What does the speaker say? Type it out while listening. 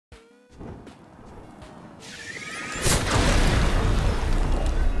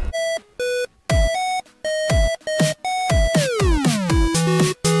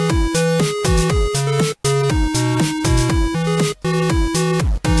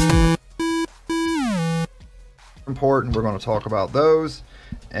important. We're going to talk about those.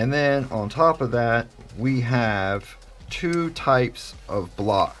 And then on top of that, we have two types of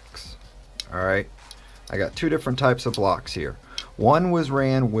blocks. All right, I got two different types of blocks here. One was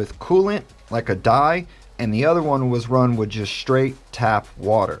ran with coolant, like a dye, and the other one was run with just straight tap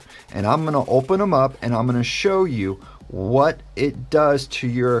water. And I'm going to open them up and I'm going to show you what it does to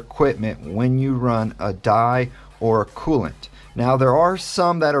your equipment when you run a dye or a coolant. Now there are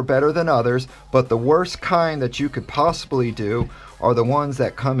some that are better than others, but the worst kind that you could possibly do are the ones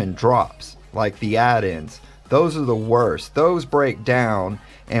that come in drops, like the add-ins. Those are the worst. Those break down,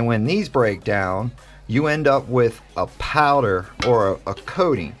 and when these break down, you end up with a powder or a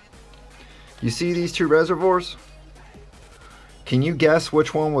coating. You see these two reservoirs? Can you guess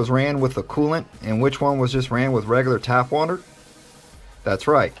which one was ran with the coolant and which one was just ran with regular tap water? That's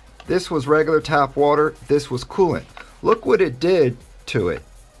right. This was regular tap water, this was coolant. Look what it did to it.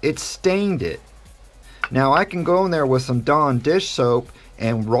 It stained it. Now I can go in there with some Dawn dish soap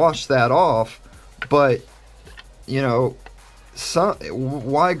and wash that off, but you know,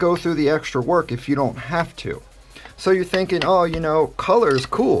 why go through the extra work if you don't have to? So you're thinking, oh, you know, color is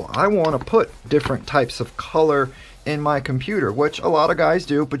cool. I want to put different types of color in my computer, which a lot of guys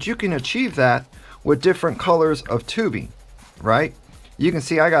do, but you can achieve that with different colors of tubing, right? You can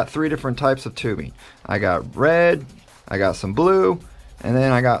see I got three different types of tubing. I got red, I got some blue, and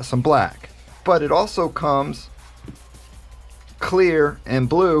then I got some black. But it also comes clear and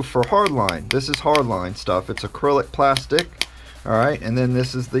blue for hardline. This is hardline stuff. It's acrylic plastic. All right, and then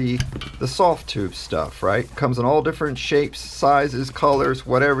this is the soft tube stuff, right? Comes in all different shapes, sizes, colors,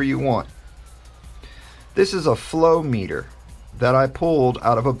 whatever you want. This is a flow meter that I pulled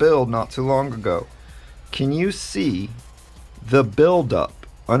out of a build not too long ago. Can you see the buildup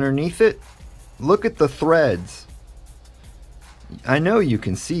underneath it? Look at the threads. I know you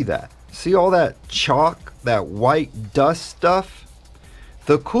can see that. See all that chalk, that white dust stuff?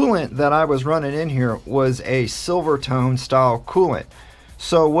 The coolant that I was running in here was a silver tone style coolant.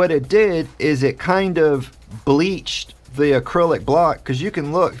 So what it did is it kind of bleached the acrylic block, because you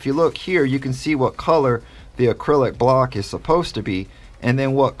can look, if you look here, you can see what color the acrylic block is supposed to be and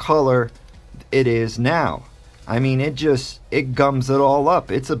then what color it is now. I mean, it gums it all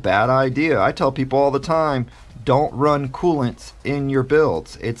up. It's a bad idea. I tell people all the time, don't run coolants in your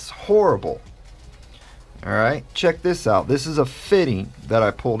builds. It's horrible. Alright, check this out. This is a fitting that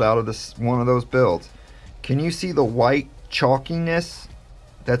I pulled out of one of those builds. Can you see the white chalkiness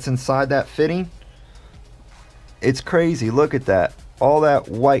that's inside that fitting? It's crazy. Look at that. All that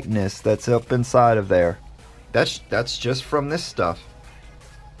whiteness that's up inside of there. That's just from this stuff.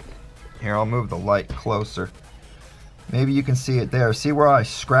 Here, I'll move the light closer. Maybe you can see it there. See where I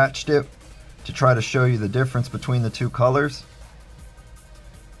scratched it to try to show you the difference between the two colors?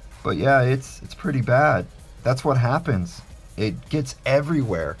 But yeah, it's pretty bad. That's what happens. It gets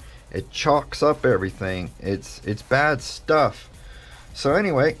everywhere. It chalks up everything. It's bad stuff. So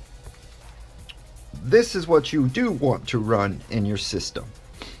anyway, this is what you do want to run in your system.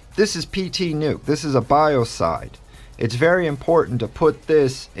 This is PT Nuke. This is a biocide. It's very important to put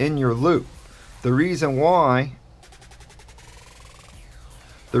this in your loop. The reason why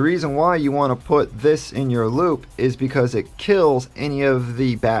you want to put this in your loop is because it kills any of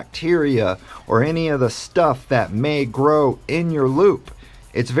the bacteria or any of the stuff that may grow in your loop.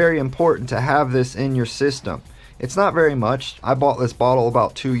 It's very important to have this in your system. It's not very much. I bought this bottle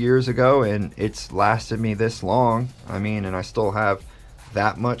about 2 years ago and it's lasted me this long. I mean, and I still have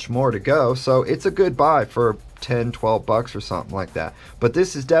that much more to go. So it's a good buy for 10, 12 bucks or something like that. But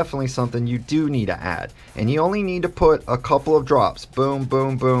this is definitely something you do need to add. And you only need to put a couple of drops. Boom,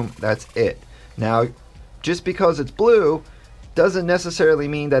 boom, boom. That's it. Now, just because it's blue doesn't necessarily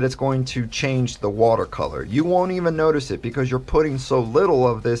mean that it's going to change the watercolor. You won't even notice it because you're putting so little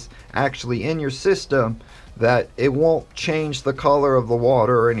of this actually in your system that it won't change the color of the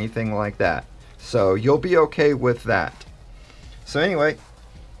water or anything like that. So you'll be okay with that. So anyway,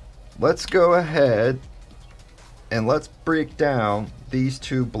 let's go ahead and let's break down these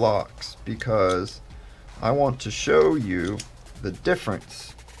two blocks because I want to show you the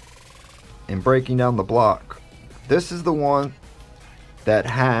difference in breaking down the block. This is the one that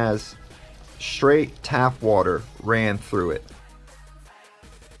has straight tap water ran through it.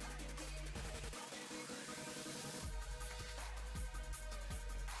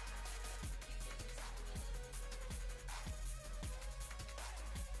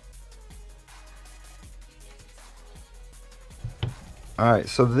 Alright,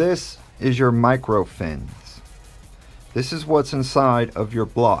 so this is your micro fins. This is what's inside of your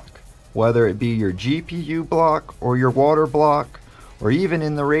block, whether it be your GPU block or your water block or even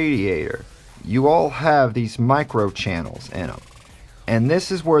in the radiator. you all have these micro channels in them, and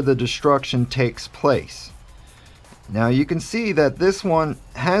this is where the destruction takes place. Now you can see that this one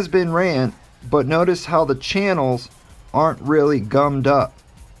has been ran, but notice how the channels aren't really gummed up.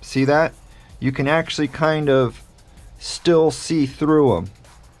 See that? You can actually kind of still see through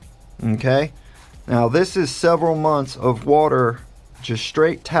them. Okay? Now this is several months of water, just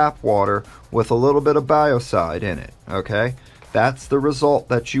straight tap water with a little bit of biocide in it. Okay? That's the result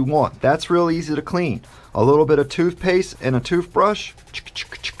that you want. That's real easy to clean. A little bit of toothpaste and a toothbrush,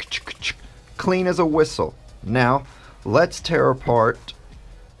 clean as a whistle. Now let's tear apart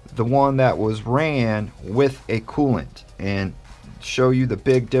the one that was ran with a coolant and show you the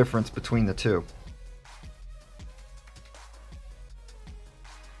big difference between the two.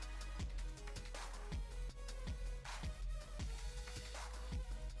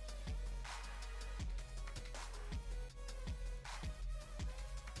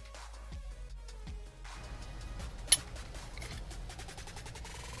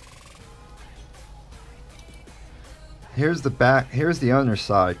 Here's the back, here's the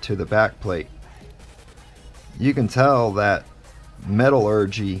underside to the back plate. You can tell that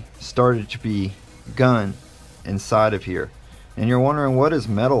metallurgy started to be gun inside of here. And you're wondering, what is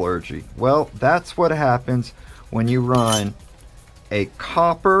metallurgy? Well, that's what happens when you run a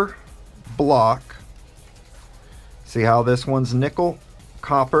copper block. See how this one's nickel?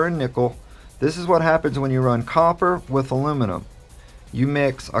 Copper and nickel. This is what happens when you run copper with aluminum. You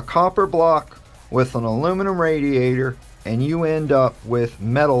mix a copper block with an aluminum radiator and you end up with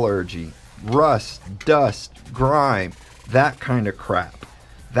metallurgy, rust, dust, grime, that kind of crap.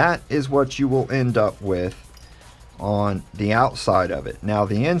 That is what you will end up with on the outside of it. Now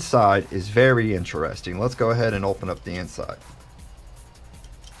the inside is very interesting. Let's go ahead and open up the inside.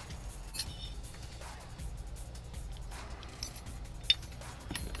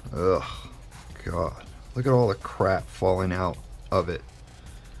 Ugh, God, look at all the crap falling out of it.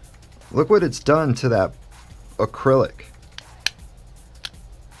 Look what it's done to that acrylic.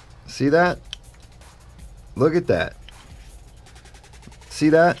 See that? Look at that. See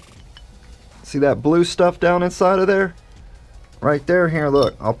that? See that blue stuff down inside of there? Right there. Here,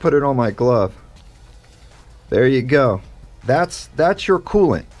 look. I'll put it on my glove. There you go. That's your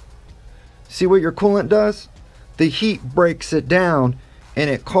coolant. See what your coolant does? The heat breaks it down and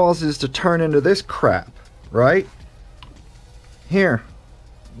it causes to turn into this crap, right? Here.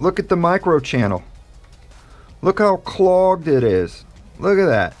 Look at the micro channel. Look how clogged it is. Look at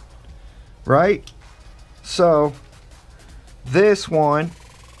that. Right? So this one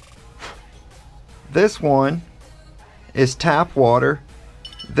is tap water.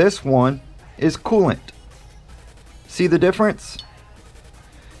 This one is coolant. See the difference?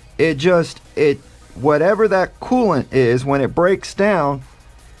 Whatever that coolant is, when it breaks down,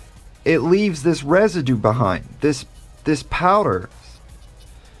 it leaves this residue behind, this powder.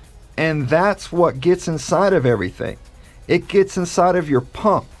 And that's what gets inside of everything. It gets inside of your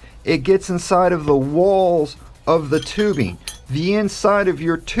pump. It gets inside of the walls of the tubing. The inside of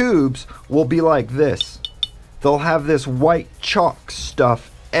your tubes will be like this. They'll have this white chalk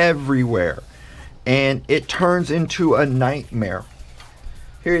stuff everywhere. And it turns into a nightmare.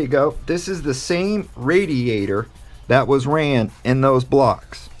 Here you go. This is the same radiator that was ran in those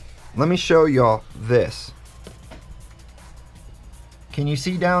blocks. Let me show y'all this. Can you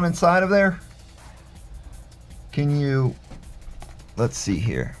see down inside of there? Can you, let's see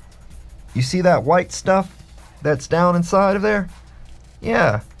here. You see that white stuff that's down inside of there?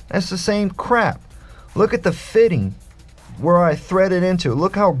 Yeah, that's the same crap. Look at the fitting where I threaded into.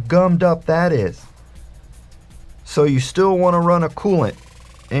 Look how gummed up that is. So you still want to run a coolant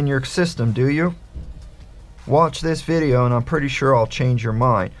in your system, do you? Watch this video and I'm pretty sure I'll change your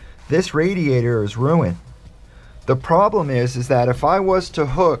mind. This radiator is ruined. The problem is that if I was to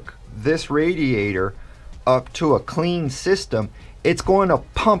hook this radiator up to a clean system, it's going to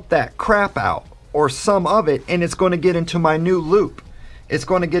pump that crap out, or some of it, and it's going to get into my new loop. It's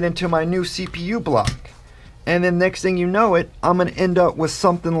going to get into my new CPU block. And then next thing you know it, I'm going to end up with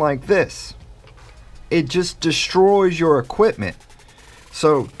something like this. It just destroys your equipment.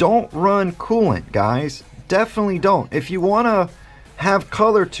 So don't run coolant, guys. Definitely don't. If you want to have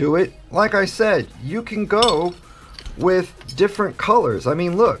color to it, like I said, you can go with different colors. I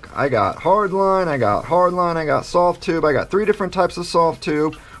mean, look, I got hardline, I got soft tube, I got 3 different types of soft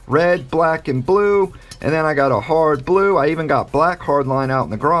tube, red, black, and blue, and then I got a hard blue. I even got black hardline out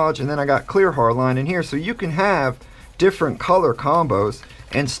in the garage, and then I got clear hardline in here. So you can have different color combos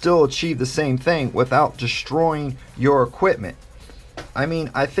and still achieve the same thing without destroying your equipment. I mean,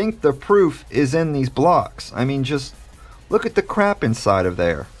 I think the proof is in these blocks. I mean, just look at the crap inside of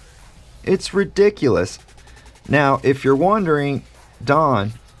there. It's ridiculous. Now, if you're wondering,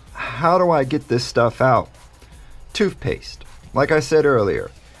 Don, how do I get this stuff out? Toothpaste. Like I said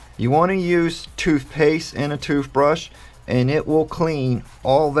earlier, you want to use toothpaste and a toothbrush, and it will clean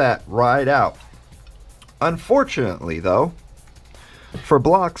all that right out. Unfortunately, though, for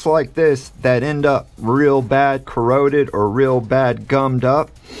blocks like this that end up real bad corroded or real bad gummed up,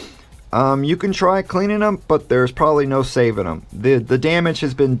 you can try cleaning them, but there's probably no saving them. The damage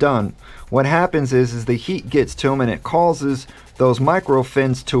has been done. What happens is the heat gets to them and it causes those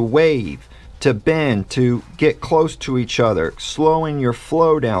microfins to wave, to bend, to get close to each other, slowing your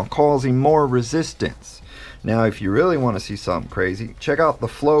flow down, causing more resistance. Now, if you really want to see something crazy, check out the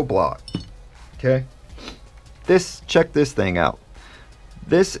flow block. Okay? Check this thing out.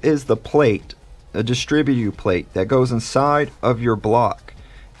 This is the plate, a distributor plate that goes inside of your block.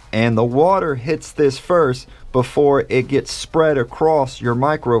 And the water hits this first before it gets spread across your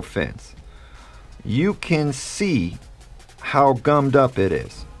microfins. You can see how gummed up it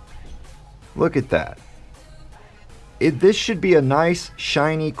is. Look at that. This should be a nice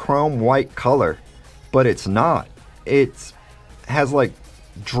shiny chrome white color, but it's not. It has like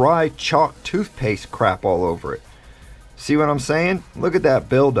dry chalk toothpaste crap all over it. See what I'm saying? Look at that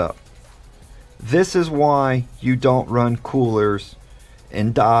buildup. This is why you don't run coolers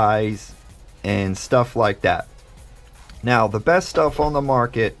and dyes and stuff like that. Now, the best stuff on the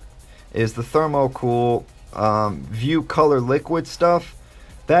market is the Thermocool View Color Liquid stuff.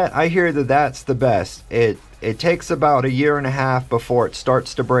 That, I hear that that's the best. It takes about 1.5 years before it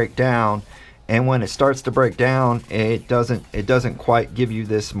starts to break down, and when it starts to break down, it doesn't quite give you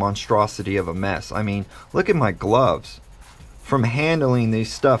this monstrosity of a mess. I mean, look at my gloves. From handling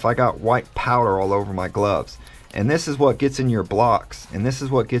these stuff, I got white powder all over my gloves. And this is what gets in your blocks, and this is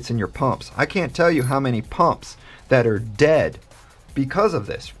what gets in your pumps. I can't tell you how many pumps that are dead because of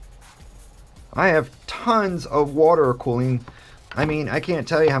this. I have tons of water cooling. I mean, I can't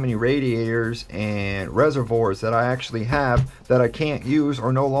tell you how many radiators and reservoirs that I actually have that I can't use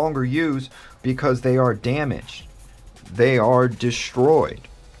or no longer use because they are damaged. They are destroyed.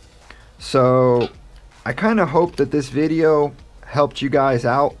 So I kind of hope that this video helped you guys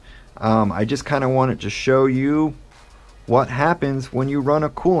out. I just kind of wanted to show you what happens when you run a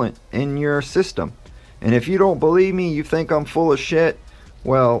coolant in your system. And if you don't believe me, you think I'm full of shit,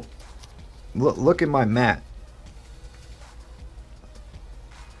 well, look at my mat.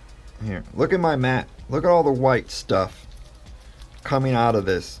 Here, look at my mat. Look at all the white stuff coming out of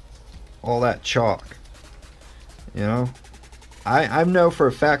this. All that chalk. You know? I know for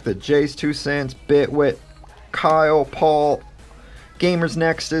a fact that Jay's 2 Cents, Bitwit, Kyle, Paul, Gamers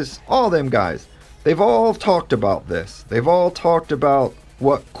Nexus, all them guys, they've all talked about this. They've all talked about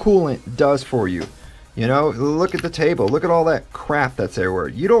what coolant does for you. You know, look at the table. Look at all that crap that's everywhere.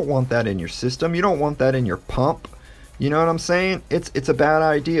 You don't want that in your system. You don't want that in your pump. You know what I'm saying? It's a bad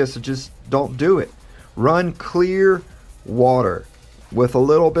idea, so just don't do it. Run clear water with a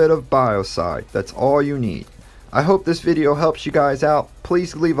little bit of biocide. That's all you need. I hope this video helps you guys out.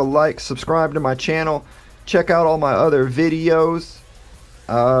 Please leave a like, subscribe to my channel, check out all my other videos.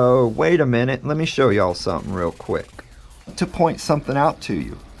 Wait a minute, let me show y'all something real quick. To point something out to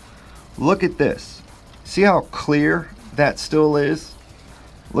you. Look at this. See how clear that still is?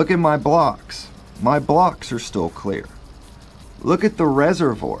 Look at my blocks. My blocks are still clear. Look at the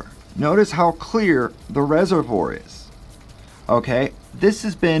reservoir. Notice how clear the reservoir is. Okay, this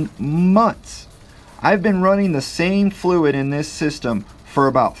has been months. I've been running the same fluid in this system for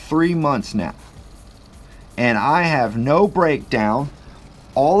about 3 months now. And I have no breakdown.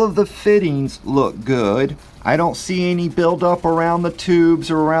 All of the fittings look good. I don't see any buildup around the tubes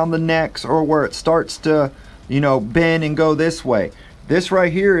or around the necks or where it starts to, you know, bend and go this way. This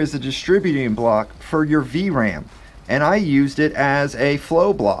right here is a distributing block for your VRAM, and I used it as a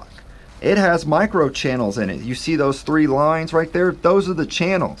flow block. It has micro channels in it. You see those 3 lines right there? Those are the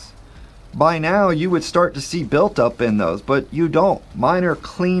channels. By now you would start to see built up in those, but you don't. Mine are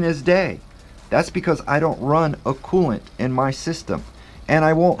clean as day. That's because I don't run a coolant in my system, and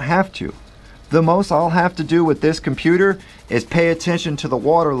I won't have to. The most I'll have to do with this computer is pay attention to the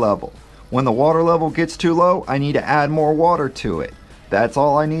water level. When the water level gets too low, I need to add more water to it. That's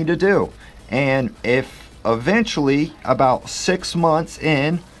all I need to do. And if eventually, about 6 months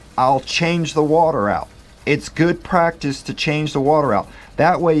in, I'll change the water out. It's good practice to change the water out.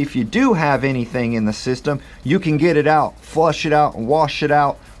 That way, if you do have anything in the system, you can get it out, flush it out, and wash it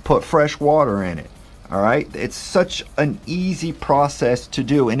out, put fresh water in it. Alright, it's such an easy process to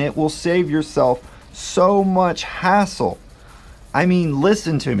do, and it will save yourself so much hassle. I mean,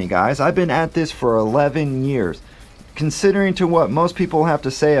 listen to me guys, I've been at this for 11 years. considering to what most people have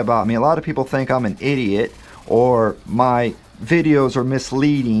to say about me, a lot of people think I'm an idiot, or my videos are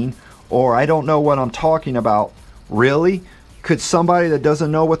misleading, or I don't know what I'm talking about. Really? Could somebody that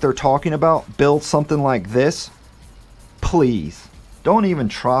doesn't know what they're talking about build something like this? Please, don't even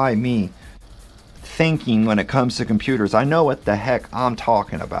try me thinking when it comes to computers. I know what the heck I'm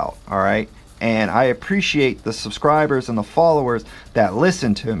talking about, alright? And I appreciate the subscribers and the followers that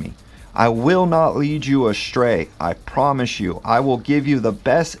listen to me. I will not lead you astray. I promise you. I will give you the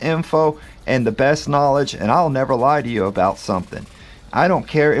best info and the best knowledge, and I'll never lie to you about something. I don't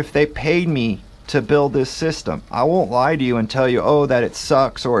care if they paid me to build this system. I won't lie to you and tell you, oh, that it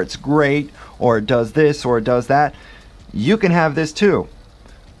sucks, or it's great, or it does this, or it does that. You can have this too.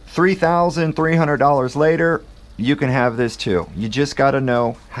 $3,300 later, you can have this too. You just got to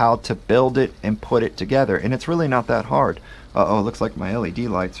know how to build it and put it together, and it's really not that hard. Uh-oh, looks like my LED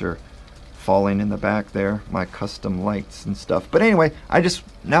lights are falling in the back there, my custom lights and stuff. But anyway,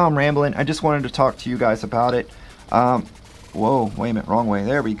 now I'm rambling. I just wanted to talk to you guys about it. Whoa, wait a minute, wrong way.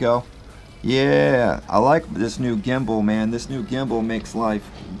 There we go. Yeah, I like this new gimbal, man. This new gimbal makes life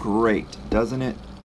great, doesn't it?